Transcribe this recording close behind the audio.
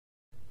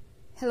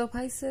Hello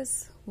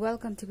Pisces,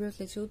 welcome to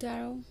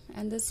BrutallyTrue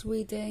and this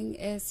reading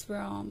is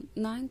from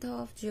 9th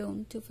of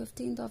June to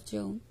 15th of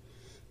June.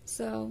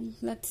 So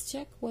let's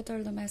check what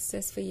are the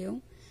messages for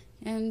you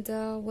and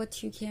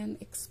what you can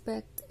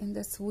expect in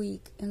this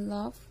week in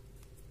love.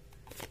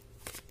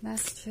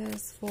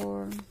 Messages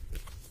for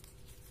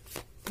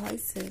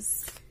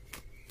Pisces.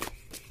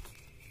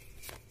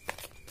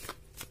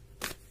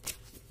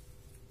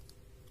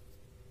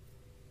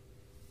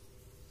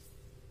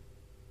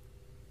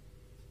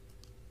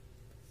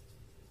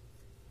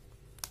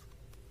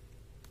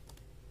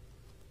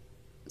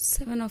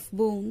 Seven of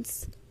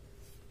Wands,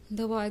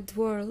 the Wide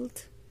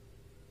World,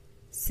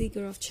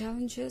 Seeker of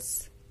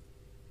Challenges,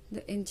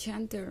 the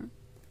Enchanter,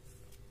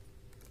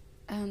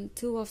 and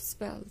Two of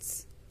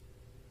Spells.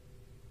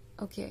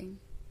 Okay,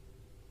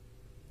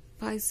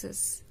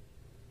 Pisces,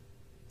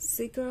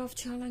 Seeker of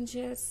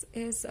Challenges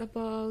is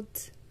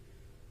about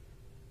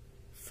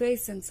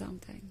facing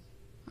something.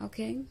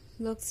 Okay,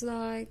 looks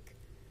like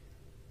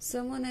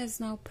someone is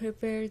now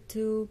prepared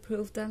to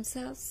prove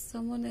themselves.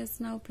 Someone is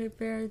now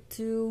prepared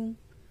to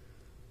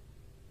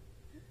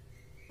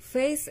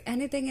face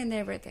anything and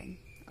everything.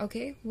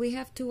 Okay, we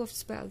have Two of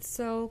Spells,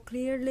 so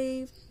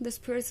clearly this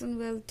person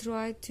will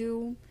try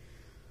to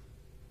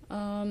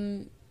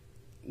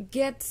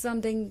get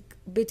something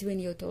between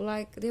you two,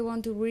 like they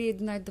want to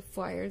reignite the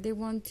fire, they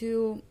want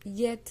to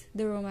get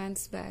the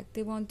romance back,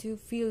 they want to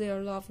feel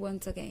your love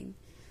once again.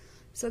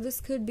 So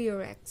this could be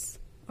your ex,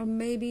 or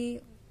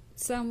maybe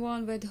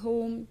someone with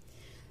whom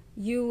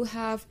you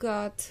have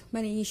got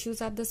many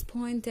issues at this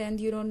point and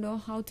you don't know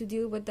how to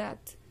deal with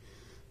that.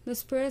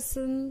 This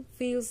person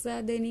feels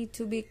that they need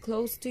to be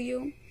close to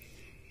you.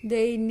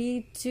 They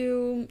need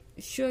to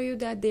show you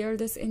that they are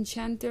this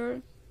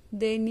enchanter.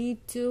 They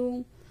need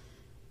to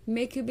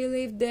make you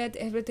believe that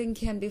everything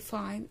can be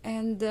fine.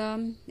 And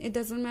it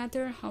doesn't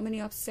matter how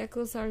many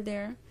obstacles are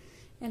there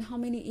and how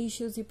many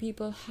issues you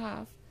people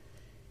have.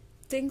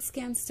 Things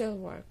can still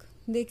work.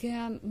 They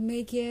can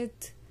make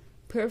it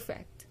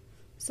perfect.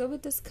 So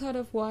with this card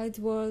of Wide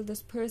World,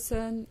 this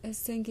person is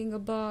thinking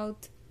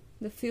about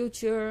the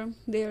future.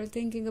 They are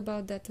thinking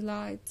about that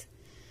light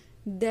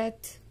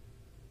that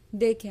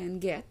they can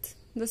get.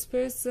 This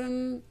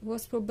person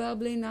was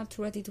probably not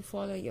ready to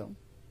follow you.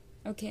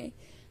 Okay,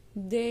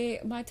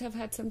 they might have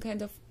had some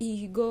kind of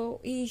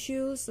ego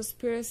issues. This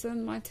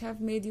person might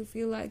have made you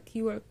feel like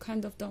you are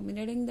kind of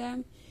dominating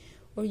them,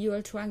 or you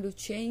are trying to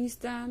change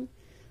them.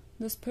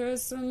 This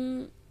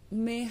person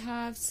may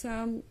have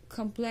some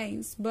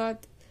complaints,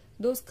 but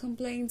those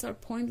complaints are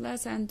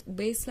pointless and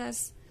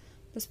baseless.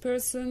 This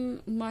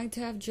person might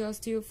have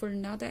judged you for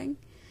nothing.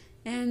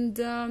 And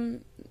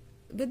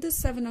with the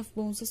Seven of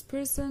Wands, this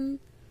person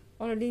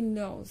already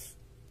knows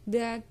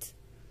that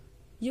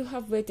you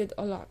have waited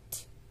a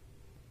lot.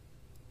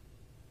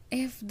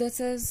 If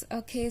this is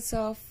a case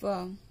of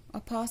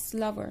a past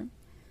lover,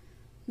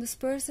 this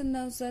person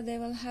knows that they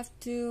will have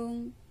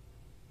to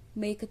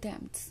make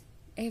attempts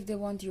if they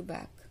want you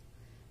back.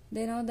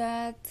 They know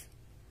that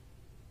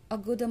a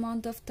good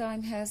amount of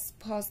time has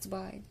passed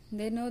by.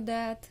 They know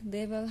that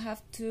they will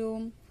have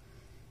to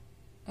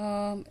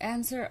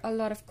answer a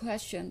lot of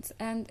questions.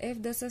 And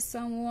if this is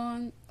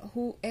someone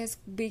who is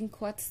being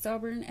quite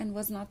stubborn and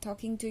was not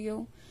talking to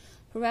you,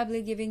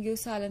 probably giving you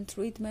silent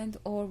treatment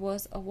or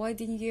was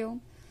avoiding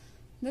you,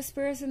 this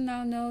person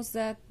now knows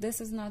that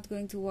this is not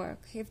going to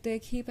work. If they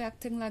keep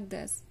acting like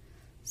this,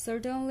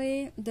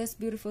 certainly this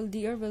beautiful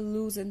deer will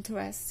lose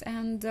interest.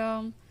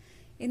 And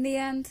in the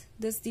end,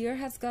 this deer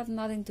has got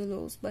nothing to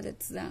lose, but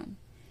it's them.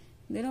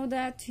 They know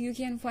that you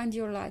can find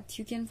your light,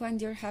 you can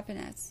find your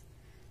happiness.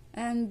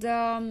 And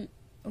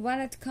when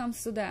it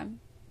comes to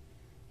them,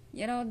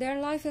 you know, their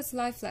life is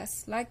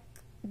lifeless. Like,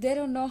 they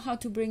don't know how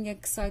to bring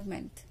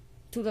excitement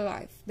to the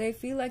life. They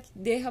feel like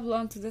they have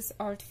learned this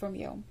art from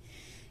you.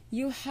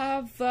 You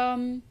have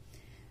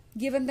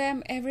given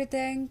them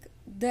everything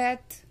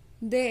that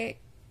they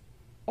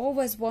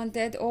always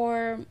wanted,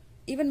 or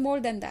even more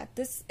than that.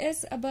 This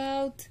is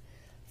about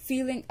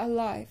feeling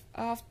alive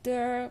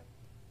after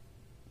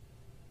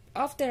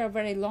a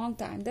very long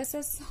time. This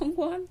is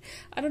someone,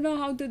 I don't know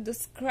how to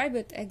describe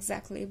it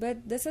exactly,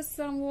 but this is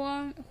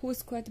someone who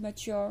is quite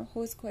mature,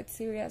 who is quite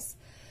serious,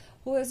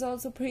 who is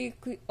also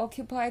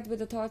preoccupied with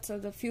the thoughts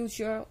of the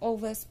future,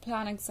 always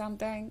planning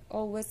something,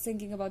 always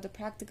thinking about the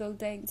practical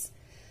things,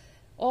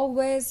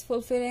 always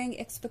fulfilling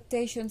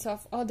expectations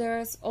of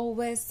others,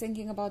 always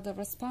thinking about the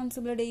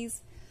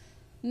responsibilities,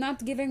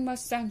 not giving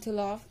much time to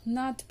love,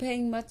 not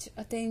paying much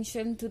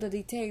attention to the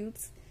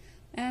details.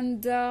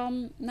 And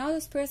now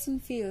this person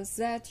feels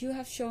that you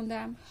have shown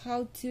them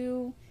how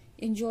to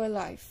enjoy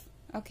life.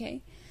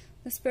 Okay,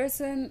 this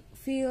person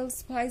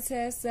feels,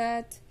 Pisces,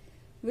 that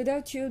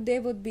without you they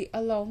would be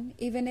alone,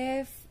 even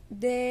if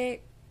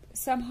they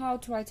somehow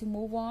try to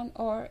move on,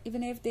 or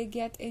even if they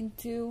get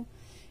into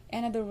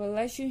another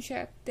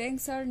relationship,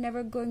 things are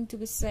never going to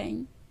be the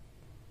same.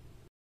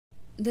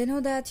 They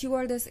know that you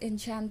are this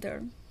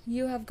enchanter.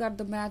 You have got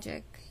the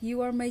magic. You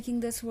are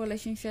making this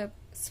relationship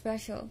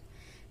special.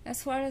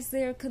 As far as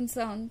they are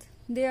concerned,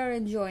 they are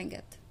enjoying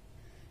it.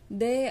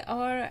 They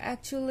are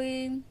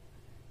actually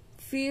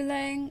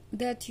feeling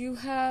that you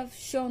have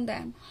shown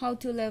them how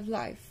to live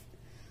life.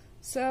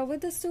 So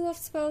with the Two of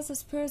Spells,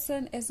 this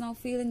person is now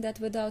feeling that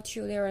without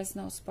you there is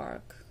no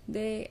spark.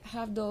 They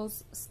have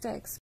those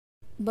sticks,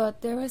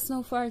 but there is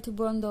no fire to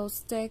burn those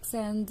sticks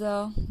and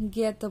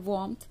get the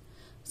warmth.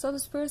 So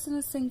this person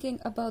is thinking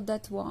about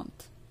that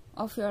warmth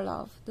of your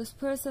love. This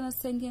person is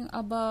thinking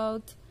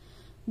about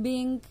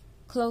being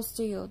close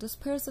to you. This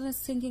person is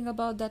thinking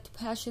about that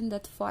passion,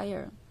 that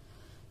fire.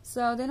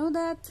 So they know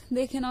that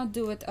they cannot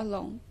do it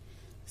alone.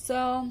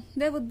 So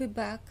they would be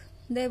back.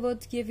 They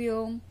would give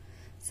you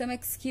some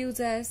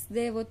excuses.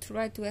 They would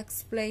try to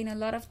explain a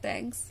lot of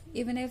things.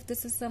 Even if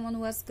this is someone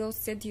who has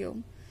ghosted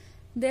you,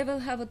 they will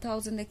have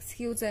 1,000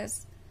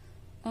 excuses.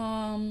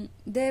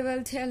 They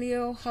will tell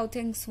you how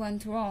things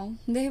went wrong.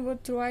 They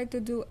would try to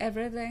do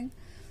everything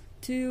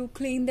to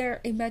clean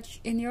their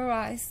image in your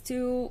eyes,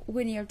 to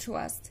win your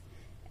trust.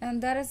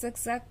 And that is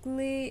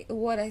exactly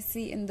what I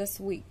see in this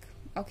week.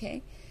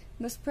 Okay,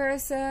 this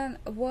person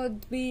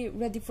would be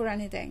ready for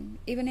anything,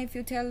 even if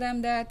you tell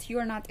them that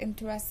you're not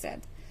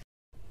interested.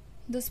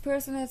 This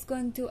person is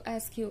going to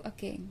ask you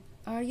again,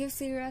 are you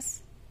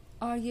serious?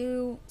 Are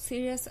you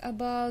serious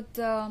about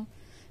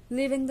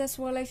leaving this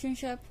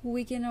relationship?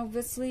 We can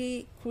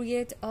obviously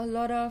create a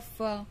lot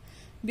of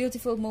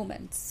beautiful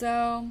moments.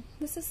 So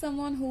this is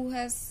someone who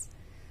has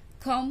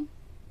come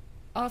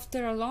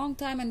after a long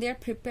time, and they're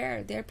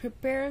prepared. They're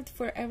prepared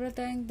for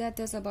everything that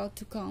is about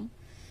to come.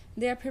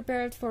 They are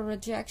prepared for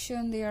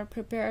rejection. They are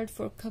prepared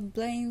for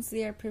complaints.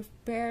 They are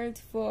prepared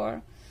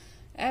for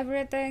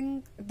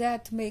everything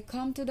that may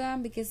come to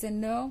them, because they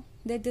know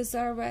they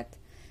deserve it.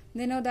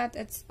 They know that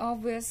it's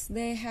obvious.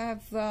 They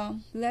have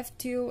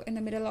left you in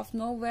the middle of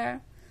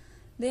nowhere.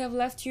 They have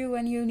left you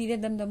when you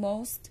needed them the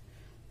most.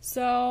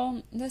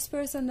 So this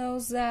person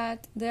knows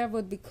that there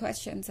would be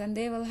questions and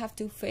they will have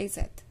to face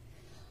it.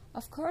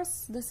 Of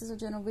course, this is a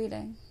general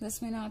reading.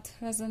 This may not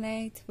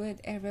resonate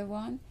with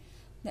everyone.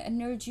 The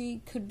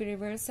energy could be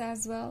reversed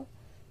as well.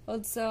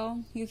 Also,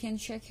 you can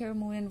check your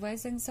moon and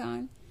rising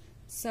sign.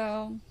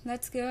 So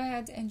let's go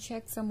ahead and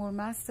check some more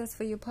masters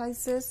for you,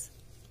 Pisces.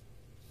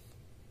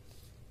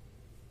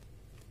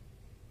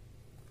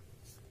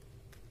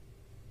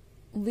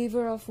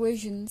 Weaver of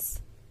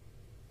Visions,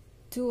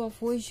 Two of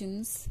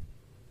Visions,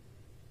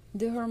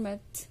 the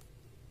Hermit,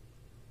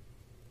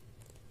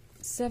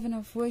 Seven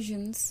of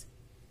Visions,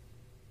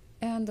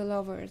 and the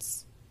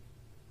Lovers.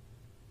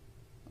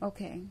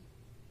 Okay.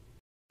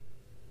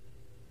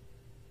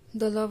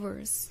 The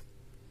Lovers.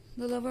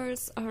 The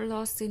lovers are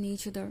lost in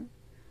each other.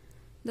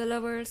 The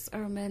lovers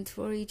are meant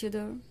for each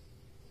other.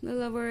 The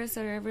lovers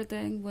are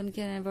everything one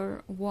can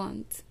ever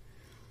want.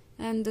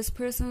 And this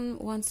person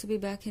wants to be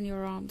back in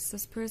your arms.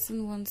 This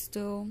person wants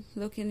to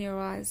look in your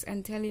eyes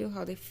and tell you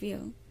how they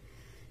feel.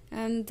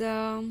 And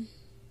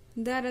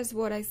that is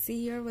what I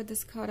see here with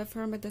this card of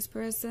Hermit. This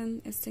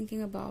person is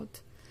thinking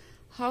about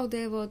how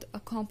they would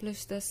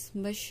accomplish this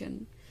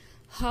mission,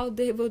 how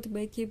they would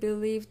make you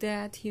believe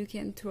that you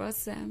can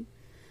trust them,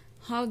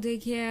 how they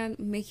can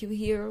make you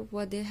hear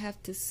what they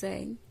have to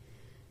say.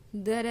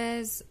 That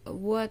is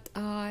what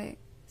I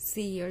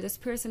see here. This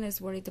person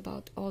is worried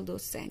about all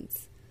those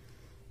things.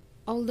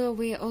 Although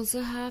we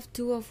also have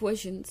Two of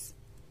Visions.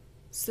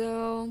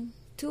 So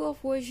Two of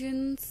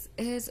Visions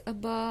is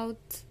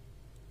about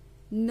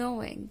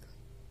knowing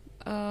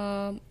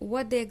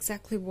what they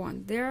exactly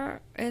want.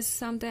 There is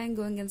something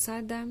going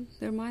inside them.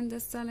 Their mind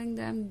is telling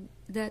them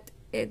that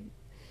it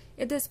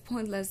is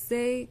pointless.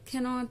 They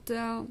cannot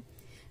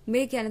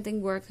make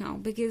anything work now,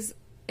 because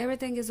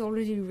everything is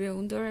already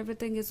ruined, or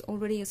everything is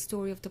already a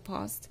story of the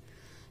past.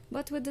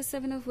 But with the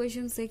Seven of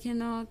Visions, they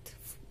cannot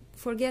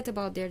forget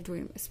about their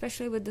dream,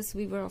 especially with this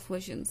Weaver of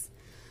Visions.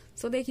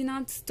 So they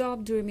cannot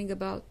stop dreaming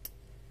about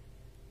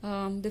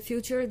the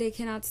future. They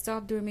cannot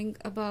stop dreaming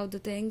about the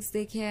things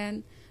they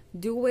can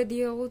do with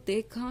you.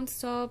 They can't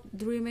stop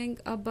dreaming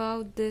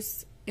about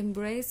this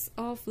embrace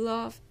of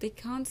love. They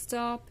can't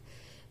stop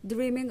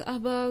dreaming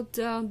about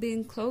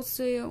being close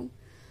to you.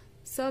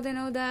 So they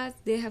know that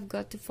they have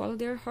got to follow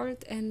their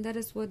heart, and that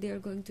is what they are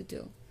going to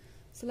do.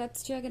 So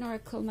let's check an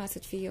oracle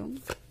message for you.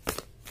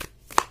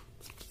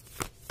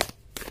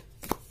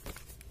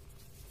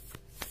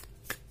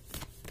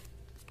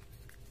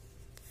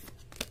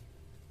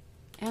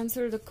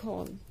 Answer the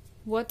call.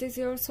 What is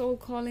your soul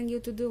calling you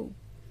to do?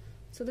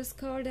 So this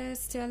card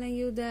is telling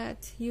you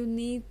that you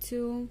need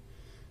to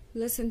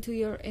listen to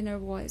your inner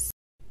voice.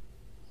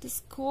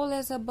 This call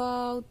is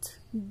about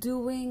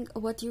doing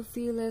what you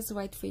feel is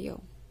right for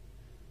you,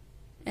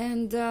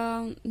 and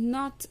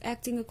not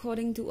acting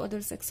according to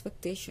others'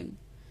 expectation.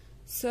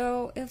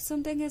 So if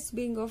something is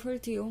being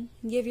offered to you,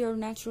 give your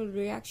natural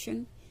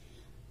reaction.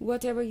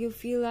 Whatever you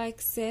feel like,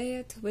 say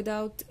it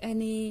without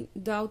any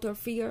doubt or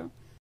fear.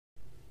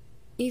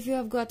 If you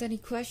have got any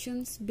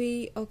questions,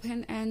 be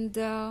open and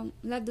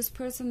let this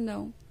person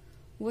know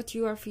what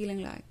you are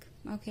feeling like.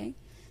 Okay,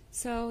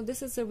 so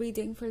this is the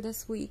reading for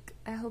this week.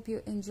 I hope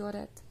you enjoyed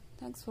it.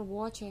 Thanks for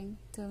watching.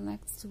 Till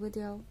next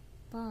video.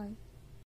 Bye.